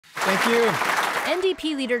Thank you.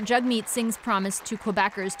 NDP leader Jagmeet Singh's promise to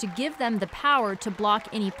Quebecers to give them the power to block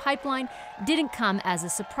any pipeline didn't come as a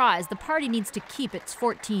surprise. The party needs to keep its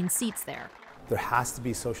 14 seats there. There has to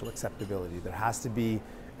be social acceptability. There has to be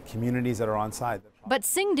communities that are on side. But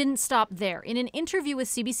Singh didn't stop there. In an interview with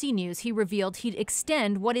CBC News, he revealed he'd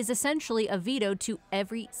extend what is essentially a veto to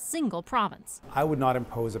every single province. I would not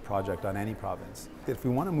impose a project on any province. If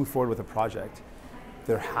we want to move forward with a project,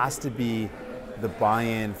 there has to be the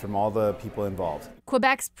buy-in from all the people involved.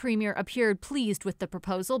 Quebec's premier appeared pleased with the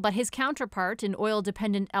proposal, but his counterpart in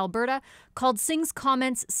oil-dependent Alberta called Singh's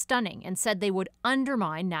comments stunning and said they would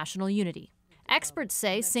undermine national unity. Experts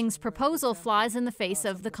say Singh's proposal flies in the face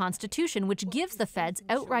of the Constitution, which gives the feds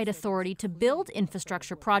outright authority to build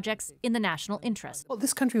infrastructure projects in the national interest. Well,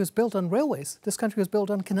 this country was built on railways. This country was built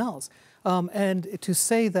on canals. And to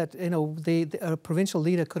say that a provincial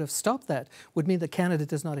leader could have stopped that would mean that Canada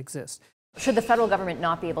does not exist. Should the federal government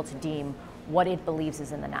not be able to deem what it believes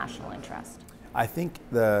is in the national interest? I think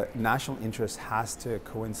the national interest has to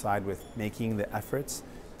coincide with making the efforts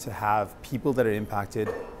to have people that are impacted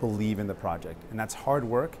believe in the project. And that's hard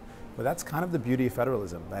work, but that's kind of the beauty of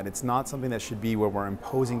federalism, that it's not something that should be where we're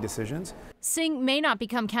imposing decisions. Singh may not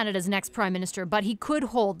become Canada's next prime minister, but he could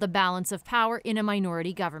hold the balance of power in a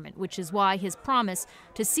minority government, which is why his promise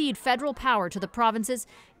to cede federal power to the provinces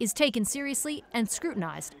is taken seriously and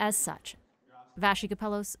scrutinized as such. Vashi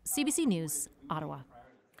Kapelos, CBC News, Ottawa.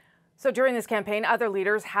 So during this campaign, other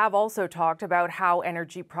leaders have also talked about how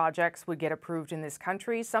energy projects would get approved in this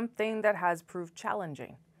country, something that has proved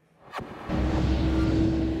challenging.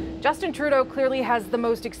 Justin Trudeau clearly has the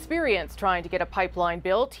most experience trying to get a pipeline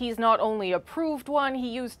built. He's not only approved one, he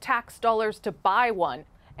used tax dollars to buy one.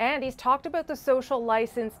 And he's talked about the social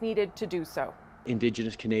license needed to do so.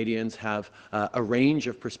 Indigenous Canadians have a range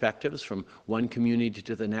of perspectives from one community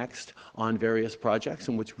to the next on various projects,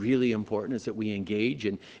 and what's really important is that we engage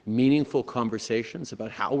in meaningful conversations about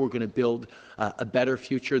how we're going to build a better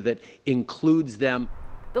future that includes them.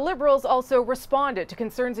 The Liberals also responded to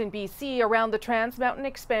concerns in BC around the Trans Mountain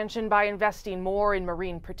expansion by investing more in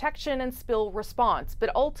marine protection and spill response, but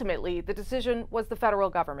ultimately the decision was the federal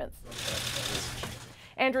government's.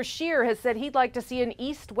 Andrew Scheer has said he'd like to see an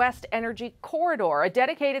east-west energy corridor, a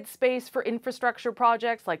dedicated space for infrastructure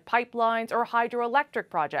projects like pipelines or hydroelectric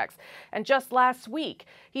projects. And just last week,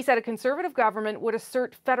 he said a Conservative government would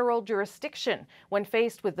assert federal jurisdiction when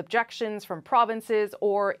faced with objections from provinces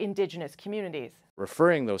or Indigenous communities.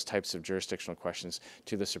 Referring those types of jurisdictional questions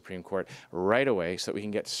to the Supreme Court right away so that we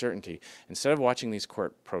can get certainty. Instead of watching these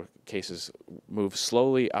court cases move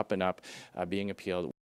slowly up and up, being appealed.